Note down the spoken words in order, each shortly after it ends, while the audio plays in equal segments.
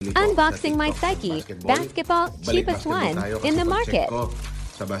Unboxing my Psyche, basketball cheapest one in the market.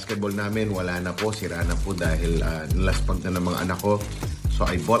 Sa basketball namin, wala na po, sira na po dahil nilaspag na ng mga anak ko. So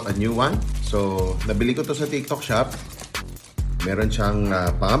I bought a new one. So nabili ko to sa TikTok shop. Meron siyang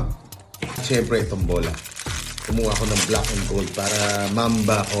pump. Siyempre itong bola. Kumuha ko ng black and gold para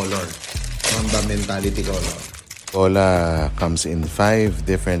Mamba color. Mamba mentality color. Bola comes in 5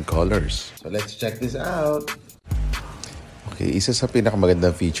 different colors. So let's check this out. Okay, isa sa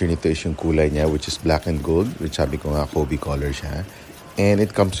pinakamagandang feature nito is yung kulay niya, which is black and gold, which sabi ko nga Kobe color siya. And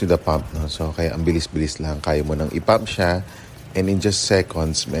it comes with a pump, no? So kaya ang bilis-bilis lang, kaya mo nang ipump siya. And in just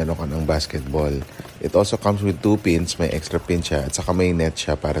seconds, meron ka ng basketball. It also comes with 2 pins, may extra pin siya, at saka may net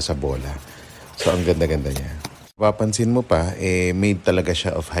siya para sa bola. So ang ganda-ganda niya. Papansin mo pa, made talaga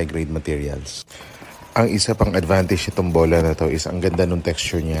siya of high-grade materials. Ang isa pang advantage itong bola na to is ang ganda ng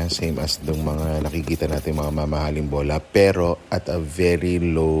texture niya, same as ng mga nakikita natin mga mamahaling bola, pero at a very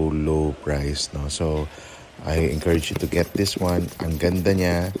low price, no? So I encourage you to get this one. Ang ganda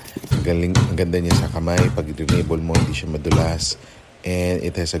niya, ang ganda niya sa kamay. Pag dribble mo, hindi siya madulas. And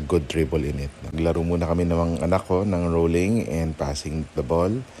it has a good dribble in it. Naglaro muna kami ng anak ko ng rolling and passing the ball.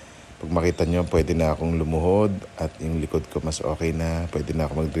 Pag makita nyo, pwede na akong lumuhod at yung likod ko mas okay na. Pwede na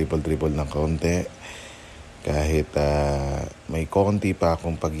ako mag-dribble ng konti. Kahit may konti pa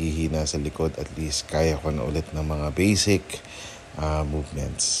akong paghihina sa likod, at least kaya ko na ulit ng mga basic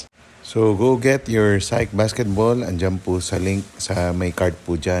movements. So go get your Psych basketball. Andyan po sa link, sa may card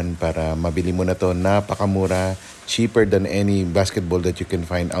po dyan para mabili mo na to. Napakamura, cheaper than any basketball that you can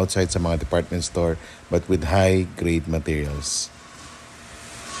find outside sa mga department store, but with high grade materials.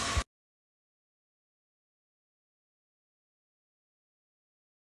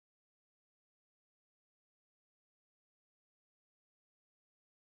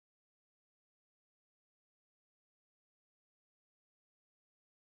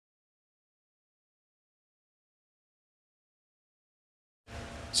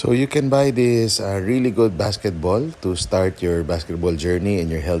 So you can buy this really good basketball to start your basketball journey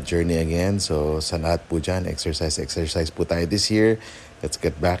and your health journey again. So sa lahat po dyan, exercise po tayo this year. Let's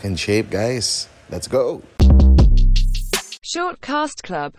get back in shape, guys. Let's go! Shortcast Club.